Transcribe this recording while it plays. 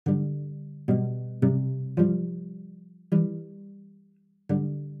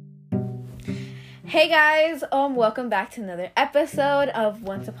Hey guys, welcome back to another episode of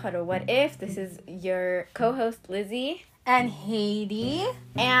Once Upon a What If. This is your co-host Lizzie and Haiti.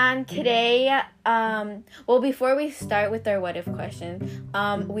 And today, before we start with our what if question,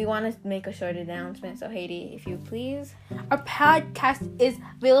 we want to make a short announcement. So Haiti, if you please. Our podcast is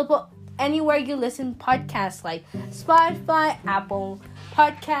available anywhere you listen podcasts, like Spotify, Apple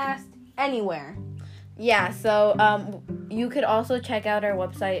Podcast, anywhere. Yeah, so you could also check out our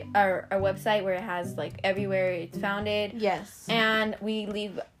website, our website where it has like everywhere it's founded. Yes. And we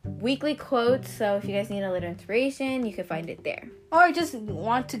leave weekly quotes, so if you guys need a little inspiration, you can find it there. Or just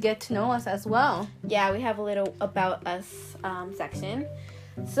want to get to know us as well. Yeah, we have a little about us section.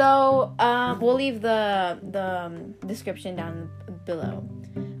 So we'll leave the description down below.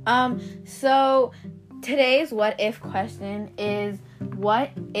 So today's what if question is,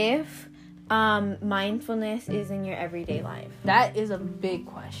 what if mindfulness is in your everyday life? That is a big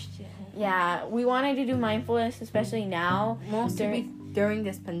question. Yeah, we wanted to do mindfulness, especially now. During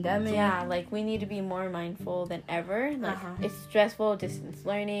this pandemic. Yeah, like we need to be more mindful than ever. Like it's stressful, distance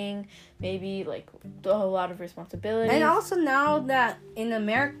learning, maybe like a whole lot of responsibilities. And also now that in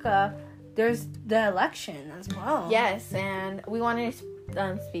America, there's the election as well. Yes, and we wanted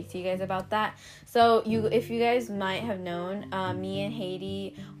to speak to you guys about that. So if you guys might have known, me and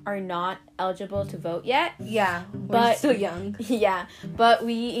Haiti are not eligible to vote yet. Yeah, we're still young. Yeah, but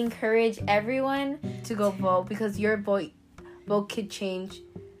we encourage everyone to go vote because your vote could change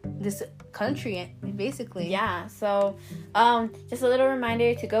this country, basically. Yeah, so just a little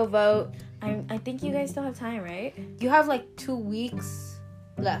reminder to go vote. I think you guys still have time, right? You have like 2 weeks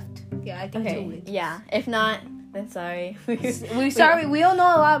left. Yeah, I think 2 weeks. Yeah, if not, then sorry. We're sorry, we don't know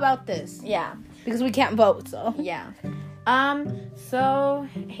a lot about this. Yeah. Because we can't vote, so. Yeah. So,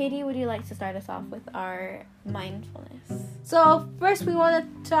 Haiti, would you like to start us off with our mindfulness? So, first we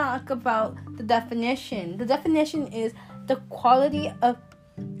want to talk about the definition. The definition is the quality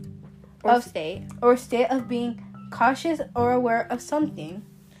state of being cautious or aware of something.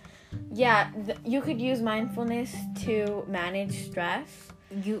 Yeah, you could use mindfulness to manage stress.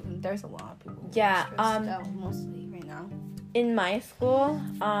 There's a lot of people. Yeah, stressed out mostly right now. In my school,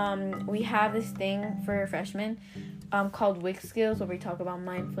 we have this thing for freshmen, called WIC skills, where we talk about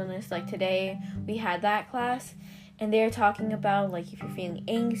mindfulness. Like today, we had that class, and they're talking about like if you're feeling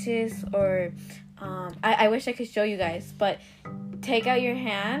anxious or, I wish I could show you guys, but take out your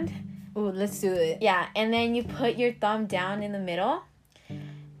hand. Ooh, let's do it. Yeah, and then you put your thumb down in the middle.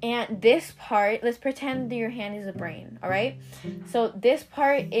 And this part, let's pretend that your hand is a brain, all right? So this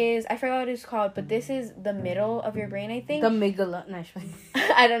part is, I forgot what it's called, but this is the middle of your brain, I think. The amygdala. No,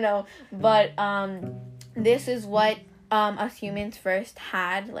 I don't know. But this is what us humans first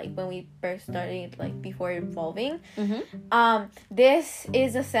had, like when we first started, like before evolving. Mm-hmm. This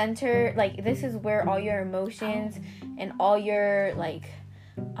is a center, like this is where all your emotions and all your like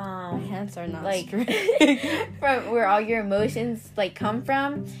my hands are not like straight. from where all your emotions like come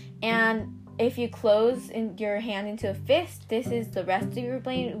from. And if you close your hand into a fist, this is the rest of your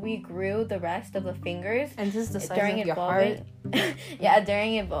brain. We grew the rest of the fingers, and this is the size of your heart. Yeah,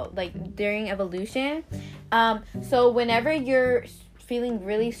 during evolution. So whenever you're feeling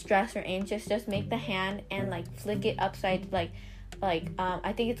really stressed or anxious, just make the hand and like flick it upside, like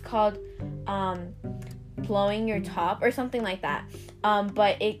I think it's called blowing your top or something like that.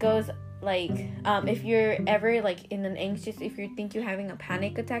 But it goes like if you're ever like in an anxious, if you think you're having a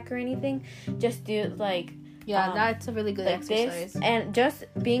panic attack or anything, just do like that's a really good like exercise. This, and just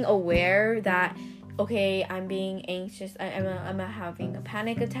being aware that okay, I'm being anxious, I'm having a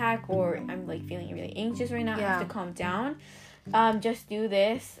panic attack, or I'm like feeling really anxious right now. I have to calm down. Just do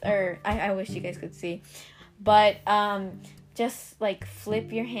this, or I wish you guys could see, but just like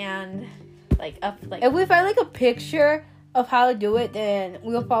flip your hand like up, like if we find like a picture of how to do it, then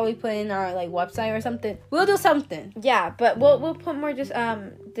we'll probably put in our like website or something. We'll do something. Yeah, but we'll put more just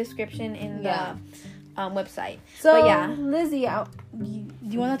description in the website. So but yeah, Lizzie, do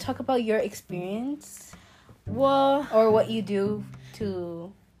you want to talk about your experience? Well, or what you do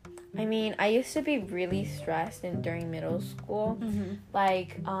to? I mean, I used to be really stressed during middle school. Mm-hmm.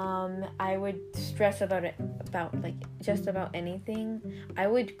 Like, I would stress about like just about anything. I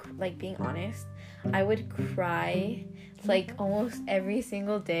would, like, being honest, I would cry like almost every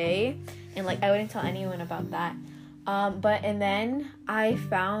single day, and like I wouldn't tell anyone about that. And then I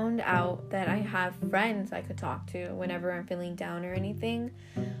found out that I have friends I could talk to whenever I'm feeling down or anything.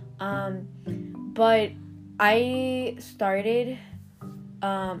 But I started.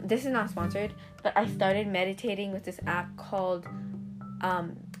 This is not sponsored, but I started meditating with this app called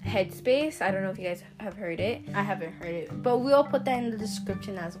Headspace. I don't know if you guys have heard it. I haven't heard it, but we'll put that in the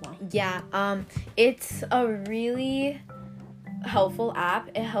description as well. Yeah, it's a really helpful app.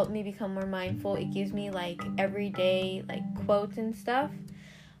 It helped me become more mindful. It gives me like everyday like quotes and stuff.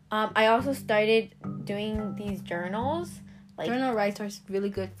 I also started doing these journals. Like, journal writes are really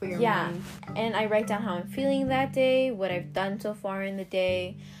good for your mind. And I write down how I'm feeling that day, what I've done so far in the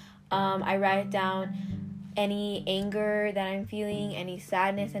day. I write down any anger that I'm feeling, any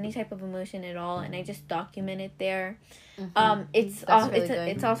sadness, any type of emotion at all, and I just document it there. Mm-hmm. It's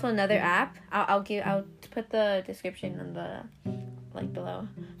also another app. I'll put the description on the like below.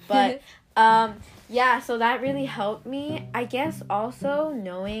 But yeah, so that really helped me. I guess also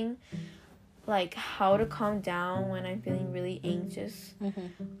knowing like how to calm down when I'm feeling really anxious.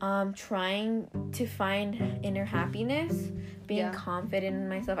 Trying to find inner happiness, being confident in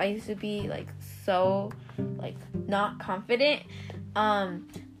myself. I used to be like so like not confident.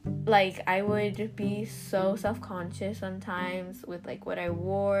 Like I would be so self-conscious sometimes with like what I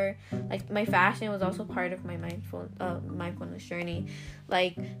wore. Like my fashion was also part of my mindfulness journey.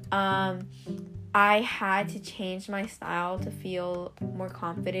 Like I had to change my style to feel more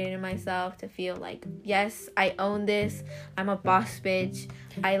confident in myself, to feel like, yes, I own this. I'm a boss bitch.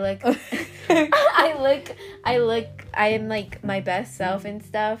 I look I am like my best self and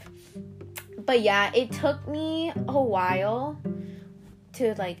stuff. But yeah, it took me a while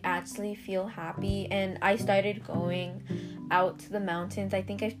to like actually feel happy, and I started going out to the mountains. I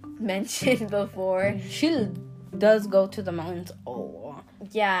think I mentioned before. She does go to the mountains a lot.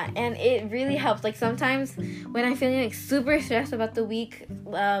 Yeah, and it really helps. Like sometimes when I'm feeling like super stressed about the week,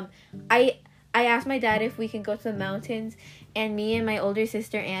 I asked my dad if we can go to the mountains, and me and my older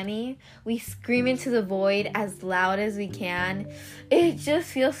sister Annie, we scream into the void as loud as we can. It just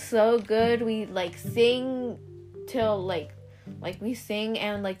feels so good. We like sing till like we sing,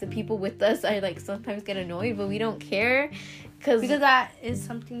 and like the people with us are like sometimes get annoyed, but we don't care because that is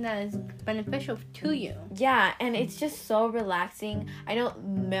something that is beneficial to you. Yeah, and it's just so relaxing. I know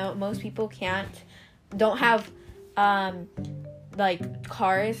most people don't have like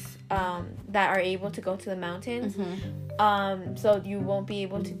cars that are able to go to the mountains. So you won't be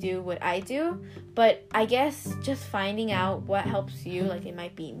able to do what I do. But I guess just finding out what helps you, like it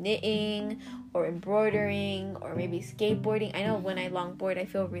might be knitting or embroidering or maybe skateboarding. I know when I longboard, I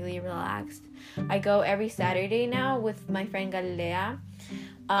feel really relaxed. I go every Saturday now with my friend Galilea.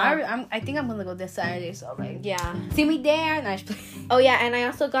 I think I'm gonna go this Saturday, so like yeah, see me there. Nice. Oh yeah, and I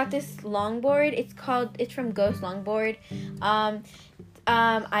also got this longboard. It's from Ghost Longboard.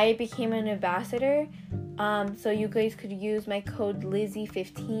 I became an ambassador. So you guys could use my code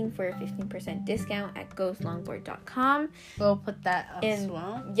Lizzie15 for a 15% discount at ghostlongboard.com. We'll put that up as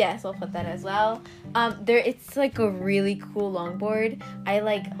well. Yes, we'll put that as well. It's like a really cool longboard. I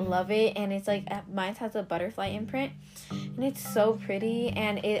like love it, and it's like mine has a butterfly imprint, and it's so pretty,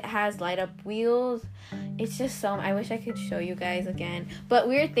 and it has light up wheels. It's just I wish I could show you guys again. But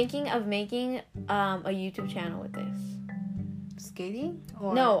we're thinking of making a YouTube channel with this. Skating?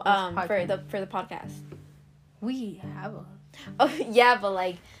 Or no, for the podcast. We have a... Oh yeah, but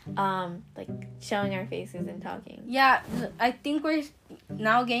like showing our faces and talking. Yeah, I think we're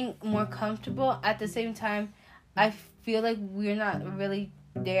now getting more comfortable. At the same time, I feel like we're not really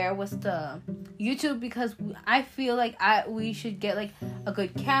there with the YouTube, because I feel like we should get like a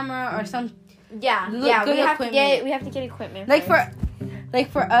good camera or some. Yeah, we have to get equipment.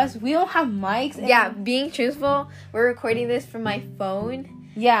 Like for us, we don't have mics. And being truthful, we're recording this from my phone.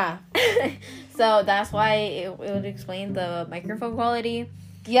 Yeah. So that's why it would explain the microphone quality.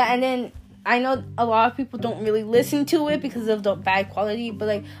 Yeah, and then I know a lot of people don't really listen to it because of the bad quality, but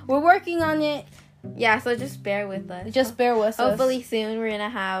like we're working on it. Yeah, so just bear with us. Hopefully soon we're gonna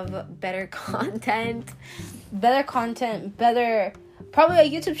have better content. Probably a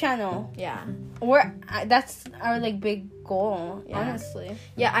YouTube channel. Yeah. That's our like big goal, honestly.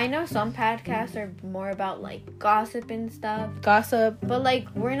 Yeah, I know some podcasts are more about like gossip and stuff. But like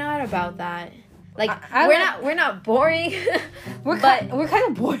we're not about that. Like we're not boring. we're kind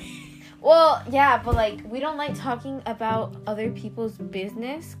of boring. Well, yeah, but like we don't like talking about other people's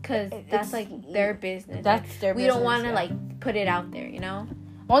business, cuz that's like their business. That's like, their we business. We don't want to like put it out there, you know?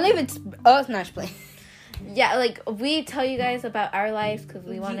 Only if it's us not playing. Yeah, like we tell you guys about our lives because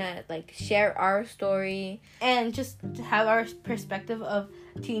we want to like share our story and just have our perspective of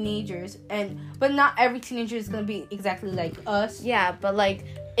teenagers, but not every teenager is gonna be exactly like us. Yeah, but like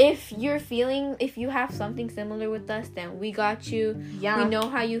if you have something similar with us, then we got you. Yeah, we know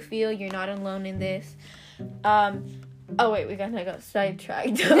how you feel. You're not alone in this. Oh wait, we got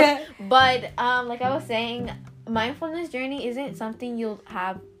sidetracked. But like I was saying, mindfulness journey isn't something you'll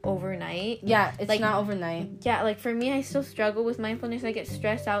have overnight. Yeah, it's like, not overnight. Yeah, like for me, I still struggle with mindfulness. I get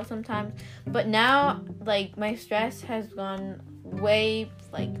stressed out sometimes, but now like my stress has gone way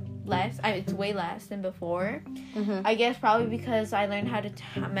like less. It's way less than before. Mm-hmm. I guess probably because I learned how to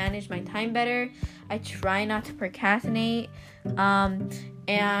manage my time better. I try not to procrastinate,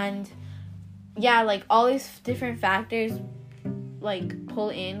 and yeah, like all these different factors like pull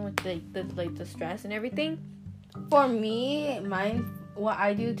in with the stress and everything. For me, what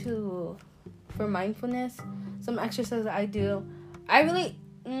I do for mindfulness, some exercises I do, I really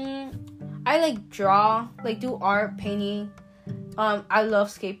I like draw, like do art, painting. I love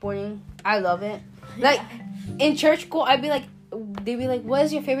skateboarding. I love it. Like in church school, they'd be like, what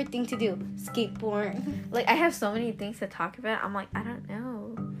is your favorite thing to do? Skateboard. Like I have so many things to talk about. I'm like, I don't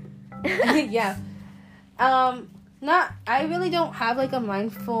know. Yeah. I really don't have like a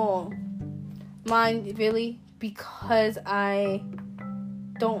mindful mind really, because I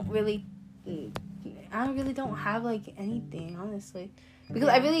really don't have like anything, honestly, because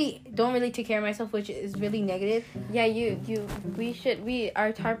I really don't really take care of myself, which is really negative. Yeah,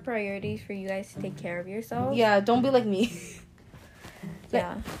 our top priority is for you guys to take care of yourself. Yeah, don't be like me.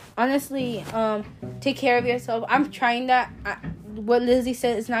 Yeah, honestly, take care of yourself. I'm trying that. What Lizzie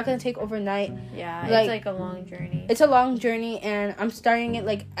said, it's not gonna take overnight. Yeah, it's like a long journey. It's a long journey, and I'm starting it.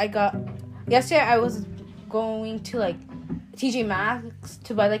 Like yesterday I was going to like TJ Maxx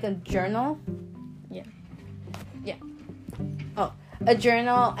to buy like a journal. Yeah. Oh, a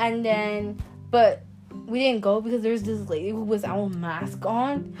journal, and then but we didn't go because there was this lady who was out with mask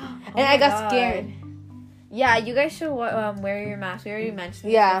on, and I got scared. Yeah, you guys should wear your mask. We already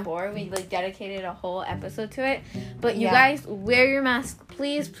mentioned this before. We like dedicated a whole episode to it. But you guys, wear your mask,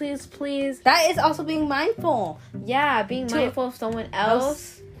 please, please, please. That is also being mindful. Yeah, being mindful of someone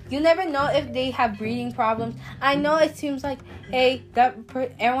else. You never know if they have breathing problems. I know it seems like, hey,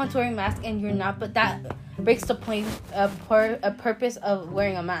 everyone's wearing masks and you're not, but that breaks the point of a purpose of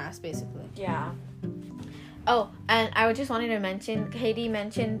wearing a mask, basically. Yeah. Oh, and I just wanted to mention, Katie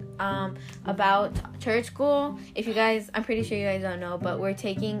mentioned about church school. If you guys, I'm pretty sure you guys don't know, but we're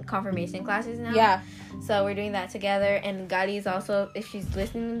taking confirmation classes now. Yeah. So we're doing that together. And Gadi's also, if she's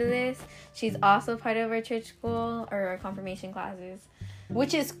listening to this, she's also part of our church school or our confirmation classes.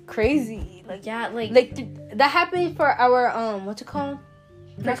 Which is crazy. Like, yeah, like that happened for our, what's it called?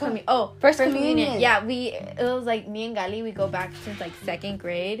 First communion. Yeah, it was like me and Gali, we go back since like 2nd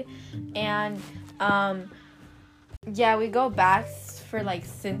grade. And, yeah, we go back for like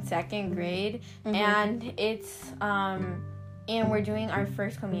since 2nd grade, and it's and we're doing our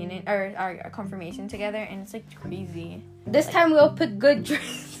first communion or our confirmation together, and it's like crazy. This time we'll put good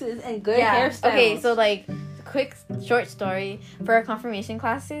dresses and good hairstyles. Okay, so like quick short story for our confirmation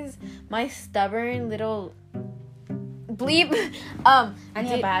classes. My stubborn little bleep, I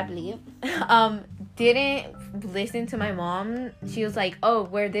need a bad bleep. Didn't listen to my mom. She was like, oh,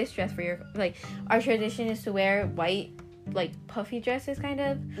 wear this dress for your, like, our tradition is to wear white, like, puffy dresses, kind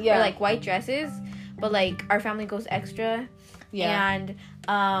of. Yeah. Or, like, white dresses. But, like, our family goes extra. Yeah.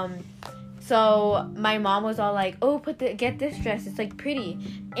 And, so my mom was all like, oh, get this dress. It's, like, pretty.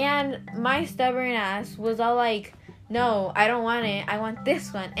 And my stubborn ass was all like, no, I don't want it. I want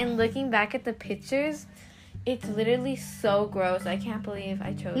this one. And looking back at the pictures, it's literally so gross. I can't believe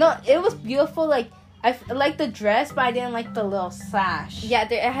I chose it was beautiful, like, I like the dress, but I didn't like the little sash. Yeah,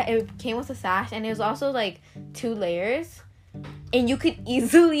 it came with a sash, and it was also like 2 layers, and you could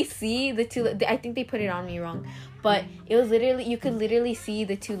easily see the 2. I think they put it on me wrong, but it was literally, you could literally see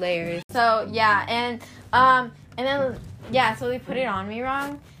the 2 layers. So yeah, and then yeah, so they put it on me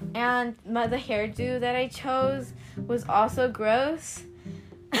wrong, and the hairdo that I chose was also gross.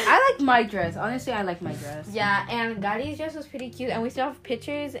 I like my dress. Honestly, I like my dress. Yeah, and Gadi's dress was pretty cute, and we still have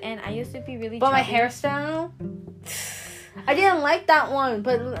pictures, and I used to be really But chubby. my hairstyle, I didn't like that one,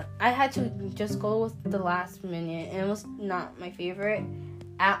 but I had to just go with the last minute, and it was not my favorite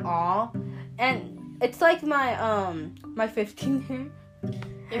at all. And it's like my 15 hair.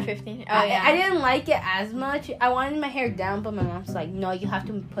 You're 15. Oh, yeah. I didn't like it as much. I wanted my hair down, but my mom's like, no, you have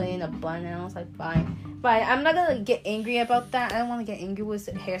to put it in a bun, and I was like, fine. But I'm not gonna get angry about that. I don't want to get angry with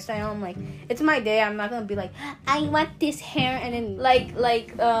hairstyle. I'm like, it's my day. I'm not gonna be like, I want this hair, and then like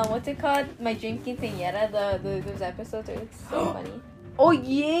what's it called? My drinking quinceañera. Those episodes are like so funny. Oh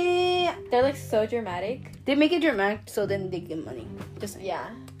yeah, they're like so dramatic. They make it dramatic so then they get money. Just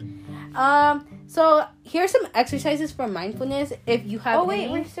yeah. So here's some exercises for mindfulness. If you have. Oh wait,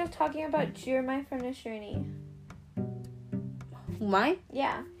 we're still talking about your mindfulness journey. Mine?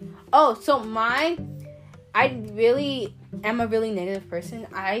 Yeah. Oh, so mine. I really am a really negative person.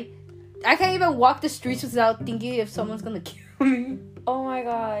 I I can't even walk the streets without thinking if someone's gonna kill me. Oh my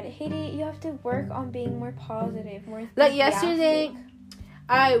god, Haiti, you have to work on being more positive, more Like enthusiastic.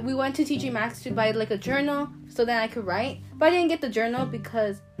 yesterday, we went to TJ Maxx to buy like a journal so then I could write. But I didn't get the journal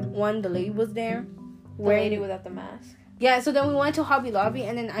because one, the lady was there. The lady without the mask. Yeah, so then we went to Hobby Lobby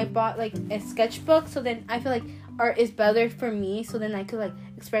and then I bought like a sketchbook. So then I feel like art is better for me. So then I could like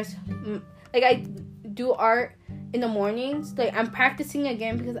express, like I do art in the mornings. Like I'm practicing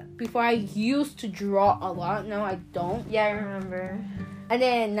again because before I used to draw a lot. Now I don't. Yeah, I remember. And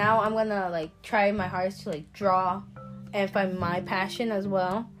then now I'm gonna like try my hardest to like draw and find my passion as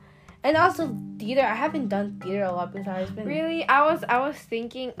well. And also theater. I haven't done theater a lot because I've been Really, I was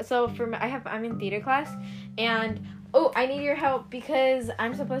thinking. So I'm in theater class, and I need your help because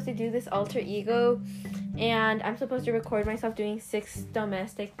I'm supposed to do this alter ego, and I'm supposed to record myself doing 6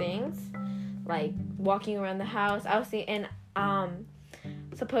 domestic things, like walking around the house. I was thinking, and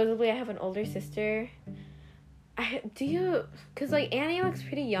supposedly I have an older sister. Cause like Annie looks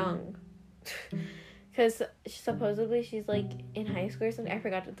pretty young. Because supposedly she's, like, in high school or something. I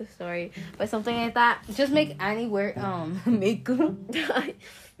forgot the story. But something like that. just make Annie wear makeup.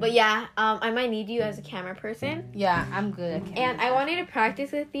 But, yeah, I might need you as a camera person. Yeah, I'm good at camera. And I wanted to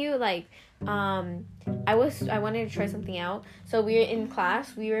practice with you, like, I wanted to try something out. So we were in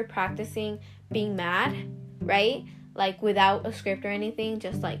class. We were practicing being mad, right? Like, without a script or anything.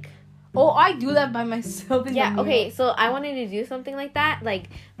 Just, like... Oh, I do that by myself in the mirror. Okay, so I wanted to do something like that, like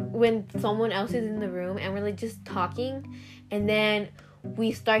when someone else is in the room and we're like just talking, and then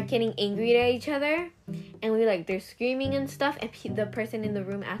we start getting angry at each other, and they're screaming and stuff, and the person in the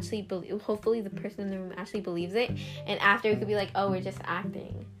room actually hopefully the person in the room actually believes it, and after it could be like, oh, we're just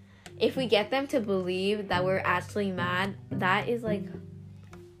acting. If we get them to believe that we're actually mad, that is like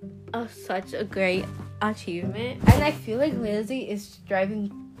such a great achievement. And I feel like Lizzie is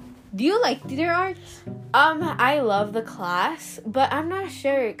driving. Do you like theater arts? I love the class, but I'm not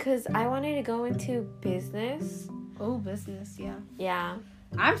sure because I wanted to go into business. Oh, business, yeah. Yeah.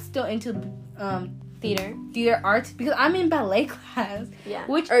 I'm still into Theater arts because I'm in ballet class. Yeah.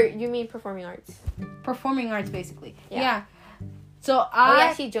 Or you mean performing arts? Performing arts, basically. Yeah. So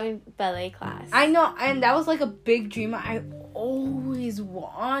she joined ballet class. I know, and that was like a big dream I always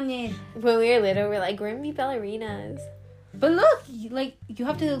wanted. When we were little, we're like, we're gonna be ballerinas. But look, like you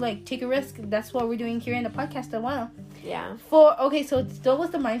have to like take a risk. That's what we're doing here in the podcast as well. Yeah. So it still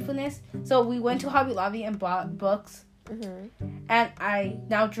was the mindfulness. So we went to Hobby Lobby and bought books. Mm-hmm. And I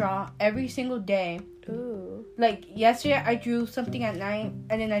now draw every single day. Ooh. Like yesterday I drew something at night,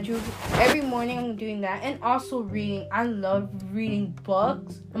 and then I drew every morning. I'm doing that, and also reading. I love reading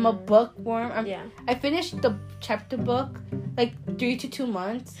books. I'm a bookworm. I finished the chapter book like 3 to 2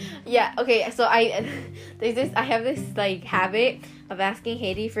 months. Yeah. Okay. So I have this like habit of asking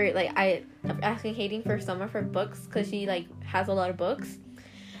Haiti for some of her books because she like has a lot of books,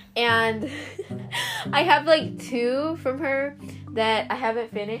 and I have like 2 from her that I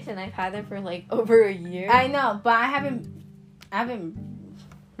haven't finished, and I've had them for like over a year. I know, but I haven't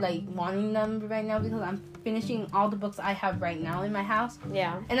like wanting them right now because I'm finishing all the books I have right now in my house.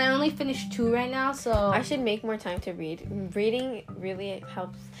 Yeah. And I only finished 2 right now, so I should make more time to read. Reading really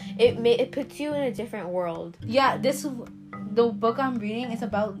helps. It puts you in a different world. Yeah, the book I'm reading is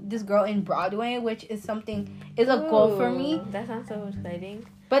about this girl in Broadway, which is a goal for me. That sounds so exciting.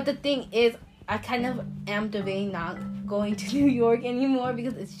 But the thing is, I kind of am debating not going to New York anymore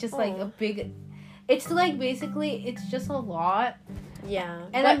because it's just like a big. It's like basically it's just a lot. Yeah.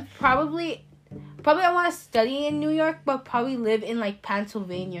 And I'm probably I want to study in New York, but probably live in like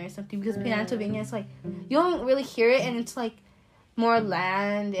Pennsylvania or something because Pennsylvania is like you don't really hear it, and it's like more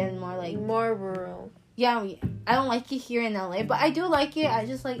land and more rural. Yeah, I don't like it here in LA, but I do like it. I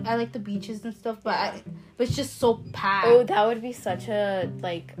like the beaches and stuff, but it's just so packed. Oh, that would be such a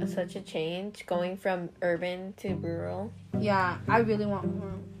change going from urban to rural. Yeah, I really want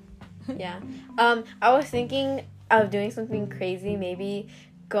more. Yeah. I was thinking of doing something crazy, maybe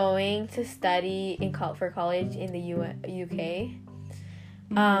going to study for college in the UK.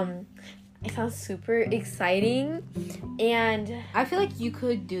 It sounds super exciting, and I feel like you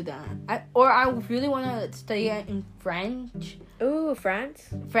could do that. I really want to study it in French. Ooh, France?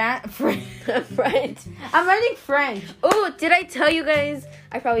 French. French. I'm learning French. Oh, did I tell you guys?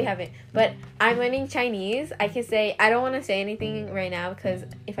 I probably haven't, but I'm learning Chinese. I can say, I don't want to say anything right now because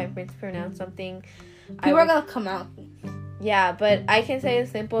if I mispronounce something, people are gonna come out. Yeah, but I can say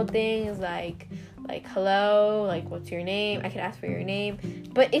simple things like like hello, like what's your name. I could ask for your name,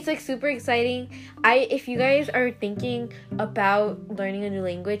 but it's like super exciting. If you guys are thinking about learning a new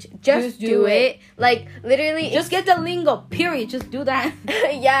language, just do it. Like literally, just get the lingo. Period. Just do that.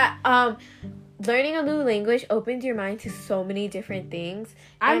 Yeah. Learning a new language opens your mind to so many different things.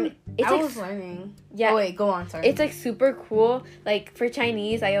 I was learning. Yeah. Oh wait, go on. Sorry. It's like super cool. Like for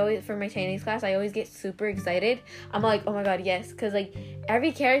Chinese, for my Chinese class, I always get super excited. I'm like, oh my god, yes, because like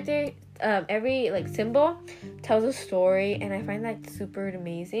every character, every like symbol tells a story, and I find that super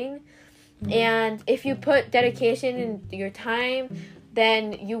amazing. Mm-hmm. And if you put dedication in your time,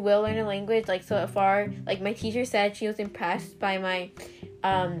 then you will learn a language. Like so far, like my teacher said she was impressed by my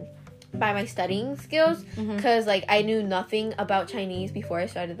studying skills, because like I knew nothing about Chinese before I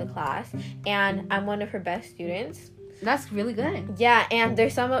started the class, and I'm one of her best students. That's really good. Yeah, and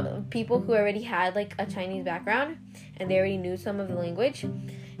there's some people who already had like a Chinese background and they already knew some of the language,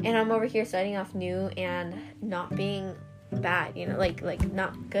 and I'm over here starting off new and not being bad, you know, like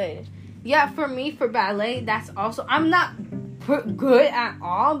not good. Yeah, for me, for ballet, that's also, I'm not good at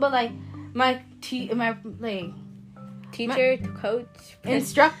all, but like my teacher, coach,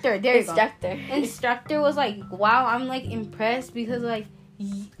 instructor. There you go. Instructor was like, wow, I'm like impressed, because like,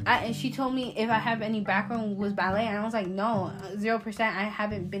 and she told me if I have any background with ballet, and I was like, no, 0%. I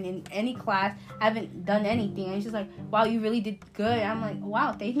haven't been in any class. I haven't done anything. And she's like, wow, you really did good. I'm like,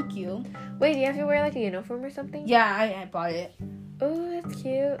 wow, thank you. Wait, do you have to wear like a uniform or something? Yeah, I bought it. Oh, that's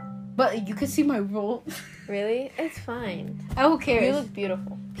cute. But you could see my roll. Really? It's fine. Who cares? You look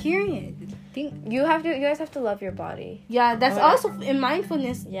beautiful. Period. You guys have to love your body. Yeah, that's also in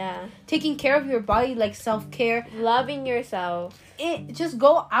mindfulness. Yeah. Taking care of your body, like self-care. Loving yourself. Just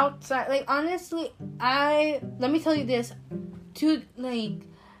go outside. Like, honestly, let me tell you this. It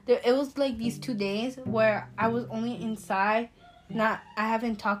was like these 2 days where I was only inside. I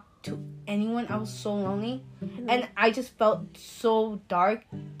haven't talked to anyone. I was so lonely. Mm-hmm. And I just felt so dark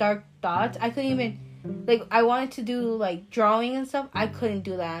thoughts. I couldn't even, like, I wanted to do, like, drawing and stuff. I couldn't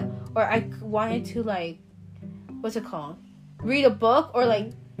do that. Or I wanted to, like, what's it called? Read a book or,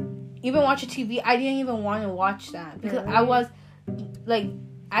 like, even watch a TV. I didn't even want to watch that. Because I was, like,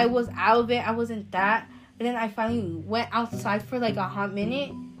 I was out of it. I wasn't that. And then I finally went outside for, like, a hot minute.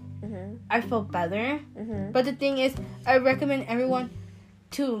 Mm-hmm. I felt better. Mm-hmm. But the thing is, I recommend everyone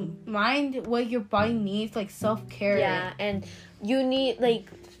to mind what your body needs, like self-care. Yeah, and you need, like,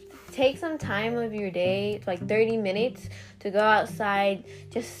 take some time of your day, like 30 minutes, to go outside,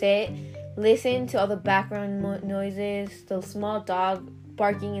 just sit, listen to all the background noises, the small dog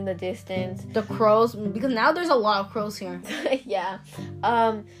barking in the distance, the crows, because now there's a lot of crows here. Yeah.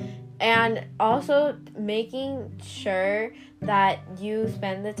 And also making sure that you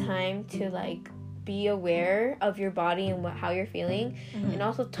spend the time to, like, be aware of your body and how you're feeling, mm-hmm. and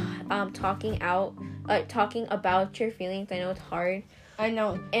also talking about your feelings. I know it's hard. I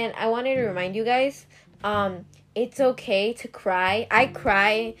know. And I wanted to remind you guys, it's okay to cry. I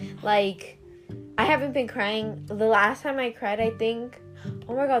cry, like, I haven't been crying. The last time I cried, I think,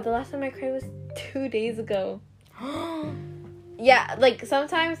 oh my god, the last time I cried was 2 days ago. Yeah, like,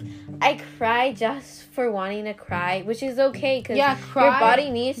 sometimes I cry just for wanting to cry, which is okay, because your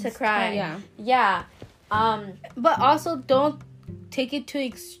body needs to cry. Yeah. But also, don't take it to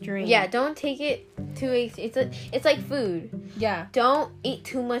extreme. Yeah, don't take it to it's like food. Yeah. Don't eat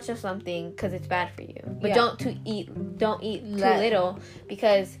too much of something because it's bad for you. But don't eat too little,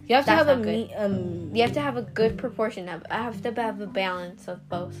 because you have to have you have to have a good proportion. I have to have a balance of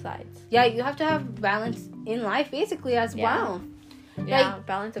both sides. Yeah, you have to have balance in life, basically, as well. Yeah, like,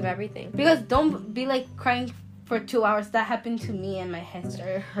 balance of everything. Because don't be like crying for 2 hours. That happened to me and my head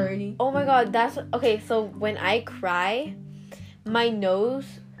started hurting. Oh my god, that's okay. So when I cry, my nose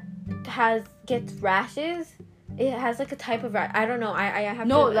gets rashes. It has like a type of rash. I don't know. I have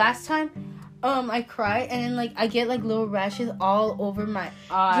no. Last time, I cried and then like I get like little rashes all over my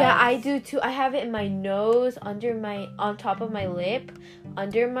eyes. Yeah, I do too. I have it in my nose, on top of my lip,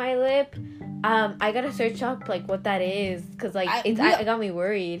 under my lip. I gotta search up like what that is, cause like it got me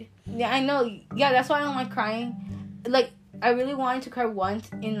worried. Yeah, I know. Yeah, that's why I don't like crying. Like, I really wanted to cry once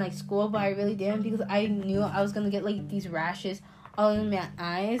in like school, but I really didn't, because I knew I was gonna get like these rashes all in my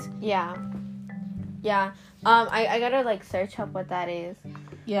eyes. Yeah. I gotta like search up what that is.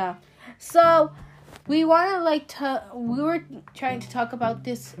 Yeah. So we wanna we were trying to talk about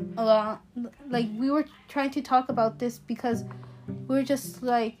this a lot. Like, we were trying to talk about this because we were just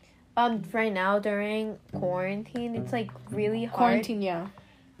like, right now during quarantine, it's like really hard. Quarantine, yeah.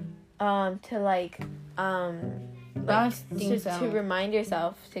 To like balance things out. To remind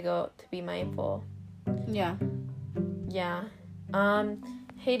yourself to be mindful. Yeah. Yeah.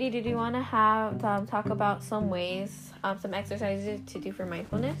 Haiti, did you want to have talk about some ways, some exercises to do for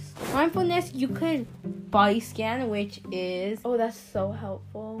mindfulness? Mindfulness, you could body scan, which is Oh, that's so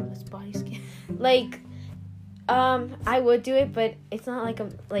helpful. what's body scan? Like, I would do it, but it's not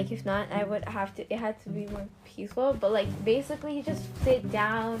like if not, I would have to. It had to be more peaceful. But like, basically, you just sit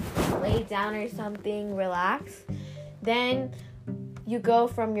down, lay down or something, relax. Then you go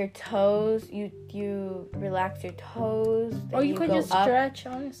from your toes. You relax your toes. Then Or you could go just up. stretch,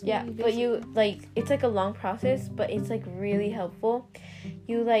 honestly. Yeah, but you like it's like a long process, but it's like really helpful.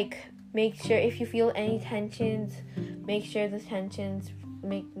 You like make sure if you feel any tensions, make sure those tensions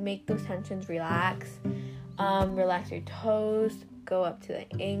make those tensions relax. Relax your toes, go up to the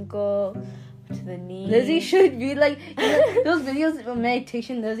ankle, to the knee. Lizzie should be like, those videos of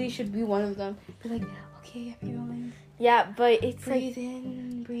meditation. Lizzie should be one of them. Be like, okay, everyone, Yeah, but it's breathe like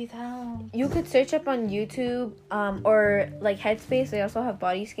in, breathe out. you could search up on YouTube, or like Headspace. They also have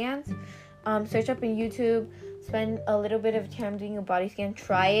body scans. Search up on YouTube. Spend a little bit of time doing a body scan.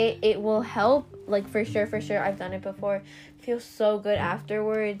 Try it. It will help. Like for sure. I've done it before. Feels so good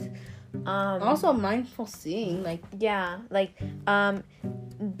afterwards. Also, mindful seeing, like, Yeah, like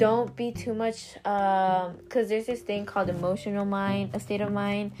don't be too much because there's this thing called emotional mind, a state of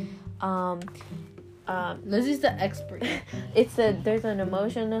mind. Lizzie's the expert. There's an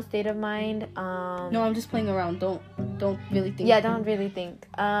emotional state of mind. No, I'm just playing around. Don't really think. Yeah, don't really think.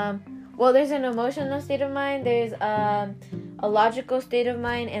 Well, there's an emotional state of mind. There's a logical state of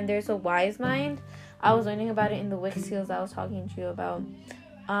mind, and there's a wise mind. I was learning about it in the Wix skills I was talking to you about.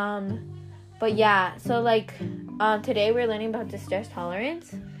 But yeah, so like today we're learning about distress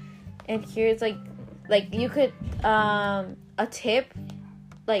tolerance, and here's like you could a tip,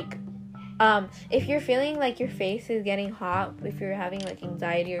 like if you're feeling like your face is getting hot, if you're having like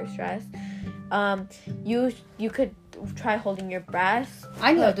anxiety or stress, you could try holding your breath.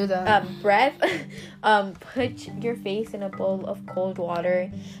 I know how to do that. Put your face in a bowl of cold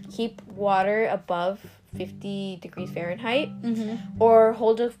water. Keep water above 50 degrees Fahrenheit, or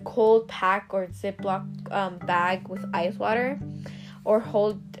hold a cold pack or Ziploc bag with ice water, or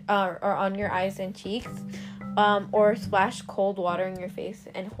hold or on your eyes and cheeks, or splash cold water in your face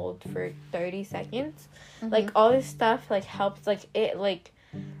and hold for 30 seconds. Like all this stuff like helps, like it like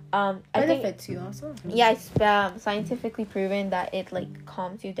I think Benefits you also. yeah, it's scientifically proven that it like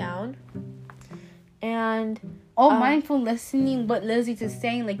calms you down. And Mindful listening, what Lizzie is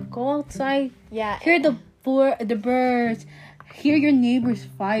saying, like go outside, yeah, hear the birds, hear your neighbors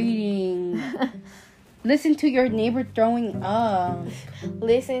fighting, listen to your neighbor throwing up,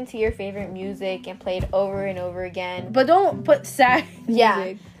 listen to your favorite music and play it over and over again. but don't put sad music.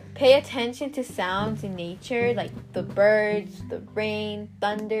 Yeah. Pay attention to sounds in nature, like the birds, the rain,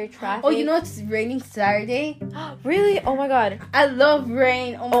 thunder, traffic. Oh, you know it's raining Saturday? Really? Oh my god. I love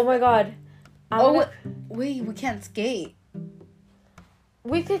rain. Oh my god. Wait, we can't skate.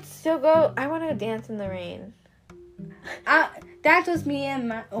 We could still go. I want to dance in the rain. That was me and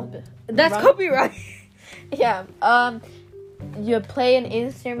my. That's Wrong. copyright. Yeah. You play an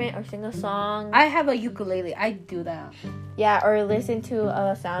instrument or sing a song. I have a ukulele. I do that. Yeah, or listen to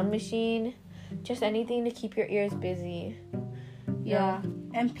a sound machine. Just anything to keep your ears busy. Yeah,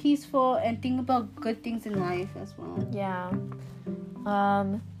 and peaceful, and think about good things in life as well. Yeah.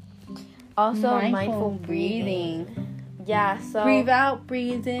 Also, mindful breathing. Yeah, so Breathe out,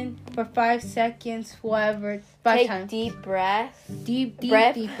 breathe in for 5 seconds, whatever. take deep breaths. Deep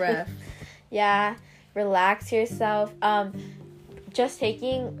breath. breath. Yeah, relax yourself. Just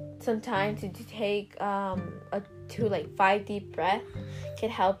taking some time to take 5 deep breaths can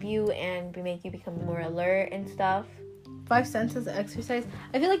help you and make you become more alert and stuff. 5 senses exercise.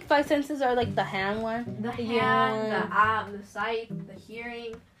 I feel like 5 senses are like the hand one. The hand, the sight, the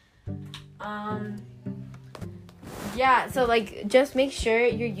hearing. Yeah, so like just make sure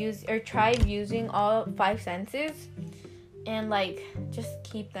try using all 5 senses, and like just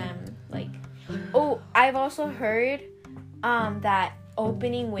keep them like. Oh, I've also heard that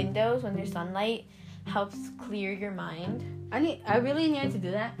opening windows when there's sunlight helps clear your mind. I really need to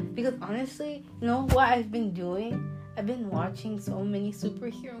do that, because honestly, you know what I've been doing? I've been watching so many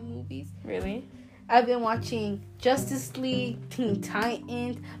superhero movies. Really? I've been watching Justice League, Teen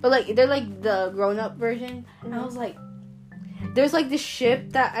Titans, but like they're like the grown-up version. And I was like, there's like this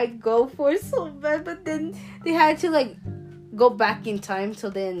ship that I go for so bad, but then they had to like go back in time, so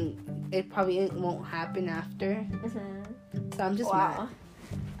then it probably won't happen after. So I'm just mad.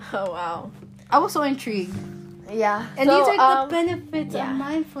 Oh wow! I was so intrigued. Yeah, and these are the benefits of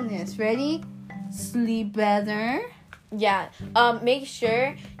mindfulness. Ready? Sleep better. Yeah. Make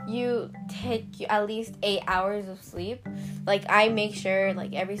sure you take at least 8 hours of sleep. Like, I make sure,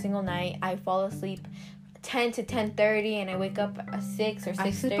 like, every single night I fall asleep 10 to 10:30, and I wake up at 6 or 6:30.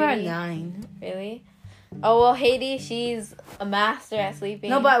 I sleep at 9. Really? Oh, well, Haiti, she's a master at sleeping.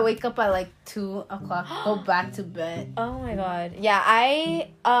 No, but I wake up at like 2 o'clock, go back to bed. Oh my god. Yeah,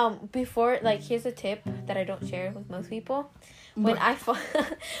 before, like, here's a tip that I don't share with most people. When I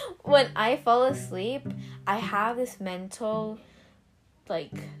fall asleep, I have this mental,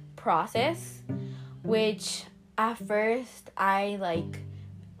 like, process, which at first I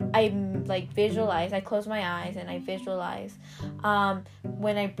visualize. I close my eyes and I visualize.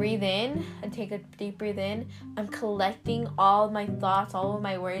 When I breathe in and take a deep breath in, I'm collecting all my thoughts, all of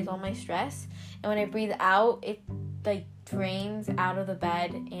my worries, all my stress. And when I breathe out, it, like, drains out of the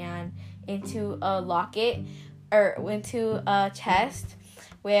bed and into a locket, or into a chest,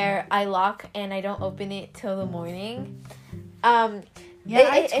 where I lock and I don't open it till the morning. I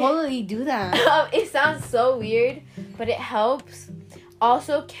totally do that. It sounds so weird, but it helps.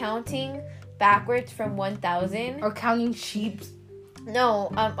 Also, counting backwards from 1,000. Or counting sheep.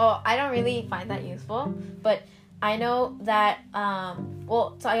 No, I don't really find that useful, but I know that,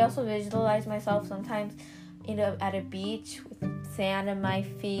 so I also visualize myself sometimes, at a beach with sand on my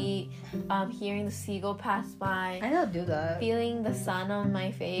feet, hearing the seagull pass by. I don't do that. Feeling the sun on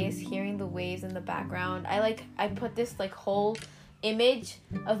my face, hearing the waves in the background. I put this, like, whole image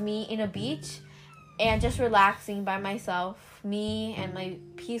of me in a beach and just relaxing by myself, me and my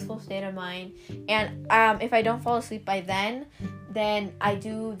peaceful state of mind. And if I don't fall asleep by then I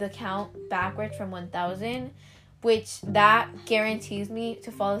do the count backwards from 1,000, which that guarantees me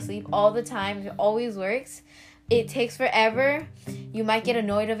to fall asleep all the time. It always works. It takes forever. You might get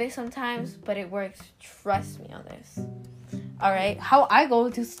annoyed of it sometimes, but it works. Trust me on this. All right. How I go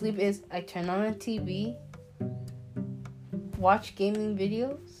to sleep is I turn on the TV, watch gaming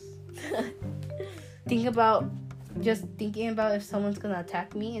videos, thinking about if someone's gonna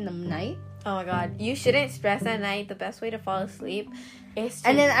attack me in the night. Oh my god. You shouldn't stress at night. The best way to fall asleep is to...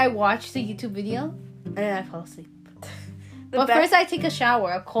 And then I watch the YouTube video, and then I fall asleep. First I take a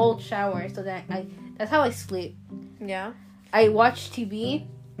shower, a cold shower, so that that's how I sleep. Yeah. I watch TV,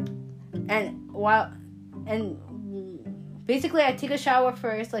 and basically I take a shower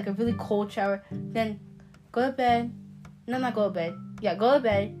first, like a really cold shower, then go to bed. No, not go to bed. Yeah, go to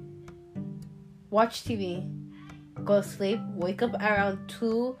bed, watch TV, go to sleep, wake up around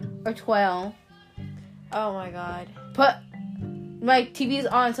 2 or 12. Oh my god. Put my TV's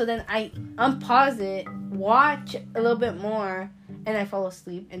on, so then I unpause it, watch a little bit more, and I fall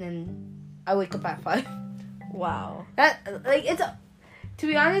asleep, and then I wake up at 5. Wow. To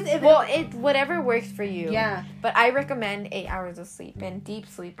be honest, whatever works for you. Yeah. But I recommend 8 hours of sleep and deep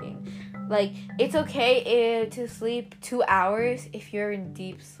sleeping. Like, it's okay to sleep 2 hours if you're in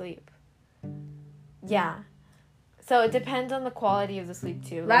deep sleep. Yeah. So it depends on the quality of the sleep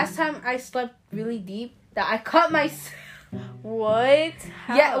too. Last time I slept really deep, that I cut myself. What?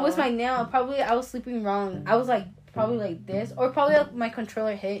 How? Yeah, it was my nail. Probably I was sleeping wrong. I was like probably like this, or probably like my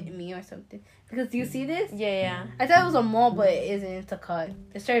controller hit me or something. Because do you see this? Yeah. I thought it was a mole, but it isn't. It's a cut.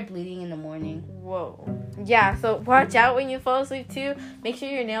 It started bleeding in the morning. Whoa. Yeah. So watch out when you fall asleep too. Make sure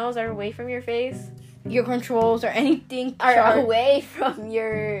your nails are away from your face. Your controls or anything are away from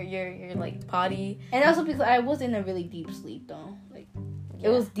your like body. And also because I was in a really deep sleep though. Like it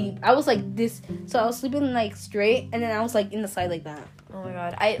was deep. I was like this, so I was sleeping like straight, and then I was like in the side like that. Oh my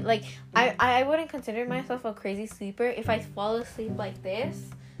god. I wouldn't consider myself a crazy sleeper if I fall asleep like this.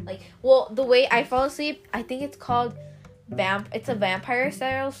 Like, well, the way I fall asleep, I think it's called it's a vampire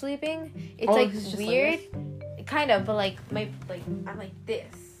style sleeping. It's like weird. Like kind of, but like I'm like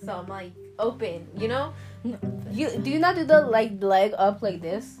this. So I'm like open, you know? Do you not do the like leg up like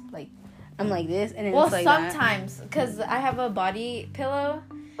this? Like I'm like this, and then it's like sometimes because I have a body pillow.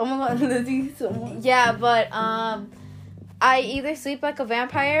 Oh my god, Lizzie, so much. Yeah, but I either sleep like a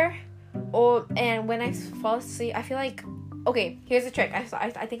vampire, and when I fall asleep, I feel like, okay, here's the trick.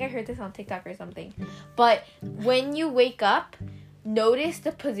 I think I heard this on TikTok or something, but when you wake up, notice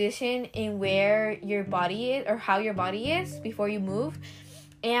the position in where your body is or how your body is before you move.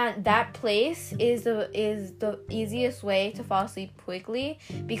 And that place is the easiest way to fall asleep quickly,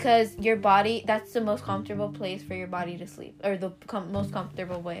 because your body, that's the most comfortable place for your body to sleep, or the most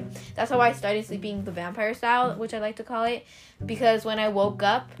comfortable way. That's how I started sleeping the vampire style, which I like to call it, because when I woke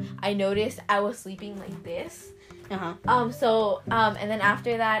up, I noticed I was sleeping like this. And then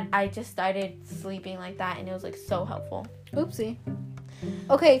after that, I just started sleeping like that, and it was like so helpful. Oopsie.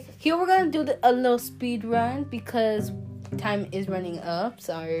 Okay, here we're gonna do a little speed run because time is running up.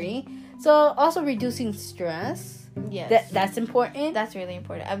 Sorry. So also reducing stress. Yes. That's important. That's really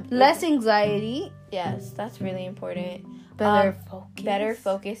important. Less anxiety. Yes, that's really important. Better focus. Better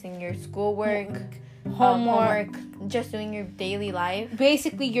focus in your schoolwork, homework, just doing your daily life.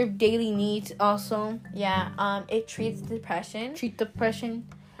 Basically, your daily needs also. Yeah. It treats depression. Treat depression.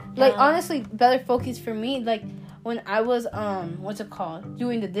 Like, honestly, better focus for me. Like, when I was,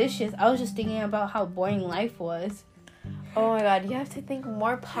 doing the dishes, I was just thinking about how boring life was. Oh my god, you have to think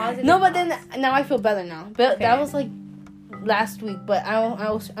more positive. No, but then, now I feel better now. But Okay. that was, like, last week. But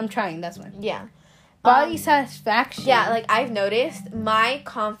I'm trying, that's why. Yeah. Body satisfaction. Yeah, like, I've noticed my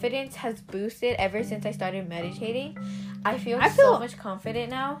confidence has boosted ever since I started meditating. I feel so much confident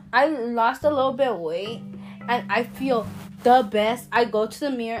now. I lost a little bit of weight, and I feel the best. I go to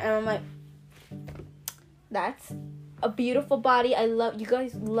the mirror, and I'm like, that's a beautiful body. You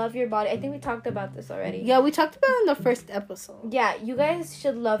guys love your body. I think we talked about this already. Yeah, we talked about it in the first episode. Yeah, you guys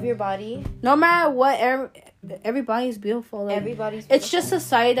should love your body. No matter what, everybody is beautiful. Like, Everybody's beautiful. It's just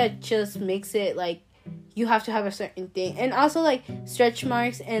society that just makes it, like, you have to have a certain thing. And also, like, stretch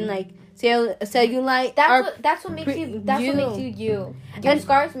marks and, like, cellulite. That's what makes you. Your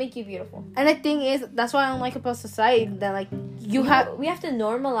scars make you beautiful. And the thing is, that's what I don't like about society. That, like, we have to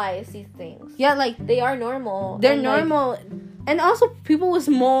normalize these things. Yeah, like, they are normal. They're normal. Like, and also, people with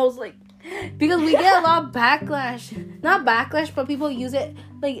moles, like, because we get a lot of backlash. Not backlash, but people use it.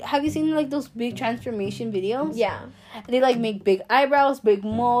 Like, have you seen, like, those big transformation videos? Yeah. They, like, make big eyebrows, big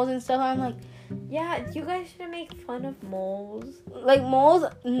moles and stuff. I'm like, yeah, you guys shouldn't make fun of moles. Like, moles,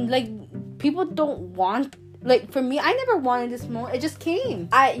 like, people don't want... Like, for me, I never wanted this mole. It just came.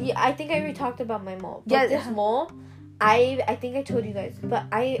 I think I already talked about my mole. But this mole, I think I told you guys. But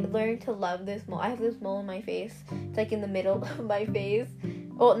I learned to love this mole. I have this mole in my face. It's, like, in the middle of my face.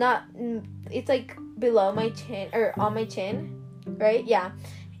 Well, not... It's, like, below my chin. Or on my chin. Right? Yeah.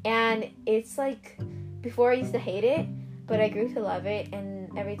 And it's, like... Before I used to hate it. But I grew to love it.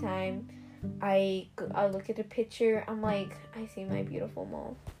 And every time... I look at a picture, I'm like, I see my beautiful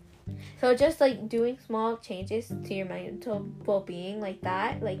mole. So just, like, doing small changes to your mental well-being like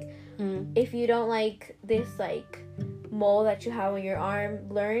that, like, if you don't like this, like, mole that you have on your arm,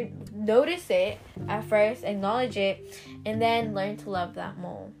 notice it at first, acknowledge it, and then learn to love that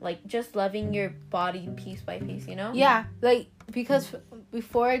mole. Like, just loving your body piece by piece, you know? Yeah, like, because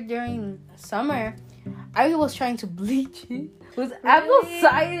before, during summer, I was trying to bleach it. Was apple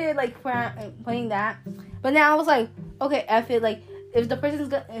cider, like, playing that. But now I was like, okay, F it. Like, if the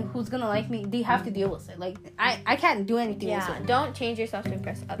person's who's gonna like me, they have to deal with it. Like, I can't do anything. Yeah, don't change yourself to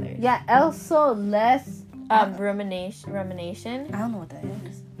impress others. Yeah, also less rumination. I don't know what that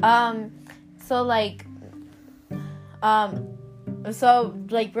is. So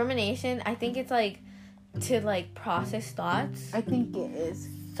like rumination, I think it's like to, like, process thoughts. I think it is.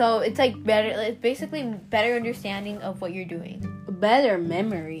 So it's like better. It's basically better understanding of what you're doing. Better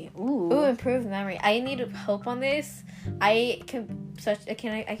memory. Ooh, improved memory. I need help on this. I could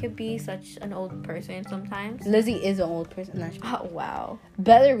be such an old person sometimes. Lizzie is an old person. Oh wow.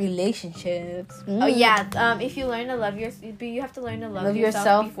 Better relationships. Oh yeah. If you learn to love you have to learn to love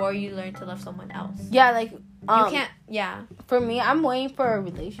yourself before you learn to love someone else. Yeah, like you can't. Yeah. For me, I'm waiting for a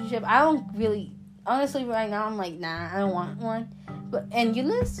relationship. I don't really. Honestly, right now, I'm like, nah, I don't want one. And you,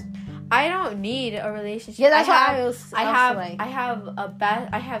 Liz? I don't need a relationship. Yeah, that's why I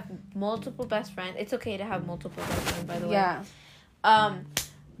have multiple best friends. It's okay to have multiple best friends, by the way. Yeah.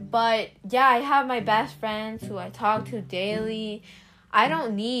 But yeah, I have my best friends who I talk to daily. I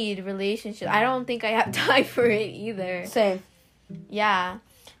don't need relationships. I don't think I have time for it either. Same. Yeah.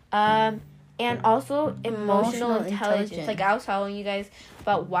 And also emotional intelligence. Like I was telling you guys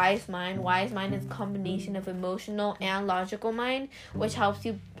about wise mind. Wise mind is a combination of emotional and logical mind, which helps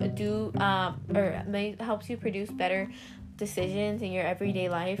you helps you produce better decisions in your everyday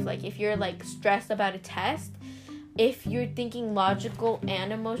life. Like if you're like stressed about a test, if you're thinking logical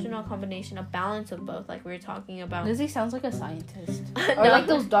and emotional, combination, a balance of both, like we were talking about. Lizzie sounds like a scientist. Or like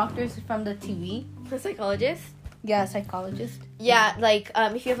those doctors from the TV. A psychologist? Yeah, psychologist. Yeah, like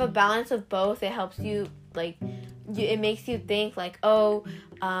if you have a balance of both, it helps you, like, it makes you think, like,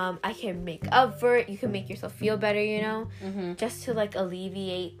 I can make up for it. You can make yourself feel better, you know? Mm-hmm. Just to, like,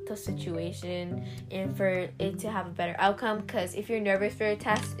 alleviate the situation and for it to have a better outcome. Because if you're nervous for a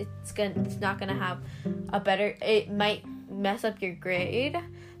test, it's not going to have it might mess up your grade.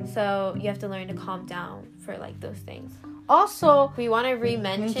 So you have to learn to calm down for, like, those things. Also, we want to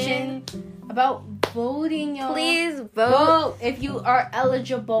re-mention about voting, y'all. Please vote if you are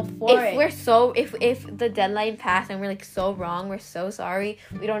eligible for it. If the deadline passed and we're like so wrong, we're so sorry.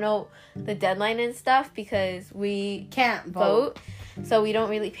 We don't know the deadline and stuff because we can't vote. so we don't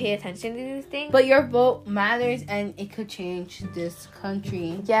really pay attention to these things. But your vote matters, and it could change this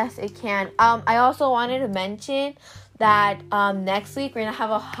country. Yes, it can. I also wanted to mention that next week we're gonna have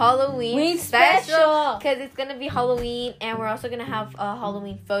a Halloween special because it's gonna be Halloween, and we're also gonna have a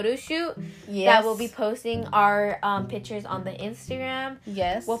Halloween photo shoot that we'll be posting our pictures on the Instagram.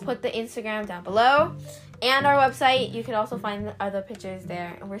 Yes, we'll put the Instagram down below and our website. You can also find the other pictures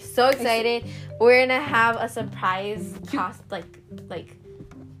there, and we're so excited. We're gonna have a surprise like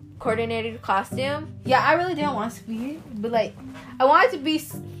coordinated costume. Yeah, I really didn't want to be, but like I wanted to be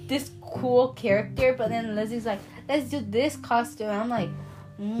this cool character, but then Lizzie's like, let's do this costume. And I'm like,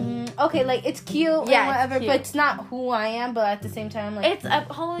 okay, like it's cute, and whatever, but it's not who I am. But at the same time, like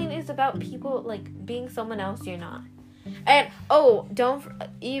Halloween is about people like being someone else you're not. And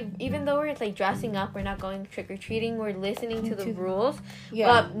even though we're like dressing up, we're not going trick-or-treating, we're listening to the rules.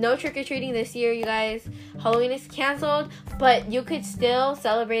 No trick-or-treating this year, you guys. Halloween is canceled, but you could still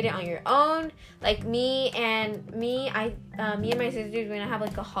celebrate it on your own. Like me and my sisters, we're gonna have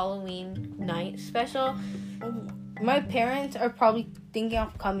like a Halloween night special. My parents are probably thinking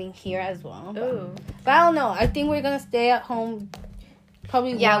of coming here as well, but I don't know. I think we're gonna stay at home.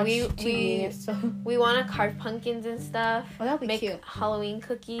 Probably watch TV and stuff. We want to carve pumpkins and stuff. Well, that'll be make cute. Halloween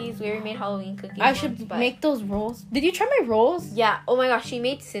cookies. We already made Halloween cookies. I should make those rolls. Did you try my rolls? Yeah. Oh my gosh, she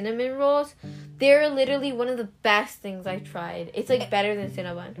made cinnamon rolls. They're literally one of the best things I've tried. It's like better than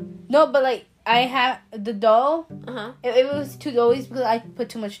cinnamon. No, but like I have the dough. It was too doughy because I put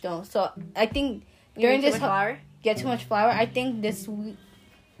too much dough. So I think during this flour. Get too much flour. I think this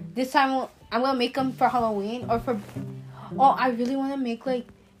time I'm gonna make them for Halloween or for. Oh, I really want to make, like,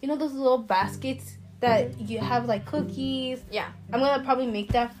 you know those little baskets that you have, like, cookies? Yeah. I'm going to probably make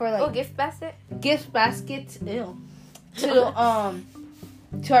that for, like... Oh, gift basket? Gift baskets, ew. To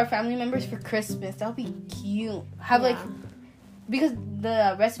our family members for Christmas. That would be cute. Like... Because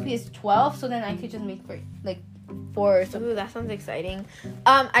the recipe is 12, so then I could just make for, like, 4 or something. Ooh, that sounds exciting.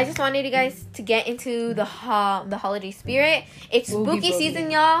 I just wanted you guys to get into the holiday spirit. It's spooky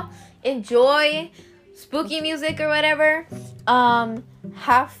season, y'all. Enjoy spooky music or whatever.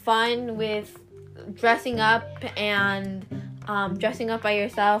 Have fun with dressing up and dressing up by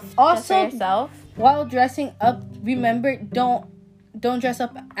yourself. Also, yourself. While dressing up, remember don't dress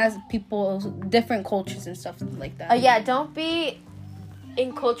up as people's different cultures and stuff like that. Don't be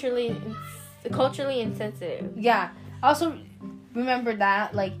culturally insensitive. Yeah. Also, remember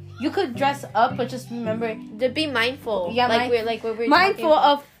that like you could dress up, but just remember to be mindful. Yeah, we're mindful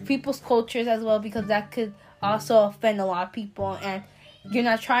of people's cultures as well, because that could also offend a lot of people, and you're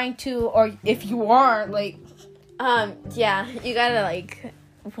not trying to, or if you are, like, you gotta like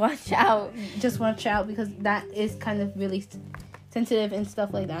watch out. Just watch out, because that is kind of really sensitive and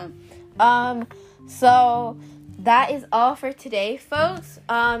stuff like that. So that is all for today, folks.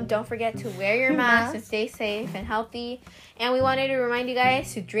 Don't forget to wear your mask and stay safe and healthy. And we wanted to remind you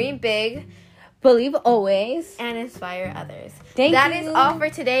guys to dream big, believe always, and inspire others. That is all for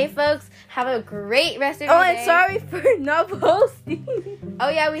today, folks. Have a great rest of your day. And sorry for not posting. Oh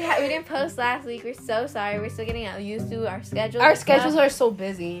yeah, we didn't post last week. We're so sorry. We're still getting used to our schedule. Our schedules are so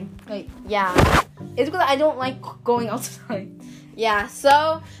busy. Like, yeah, it's because I don't like going outside. Yeah.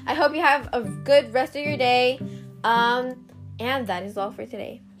 So I hope you have a good rest of your day. And that is all for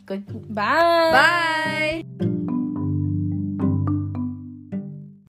today. Goodbye. Bye.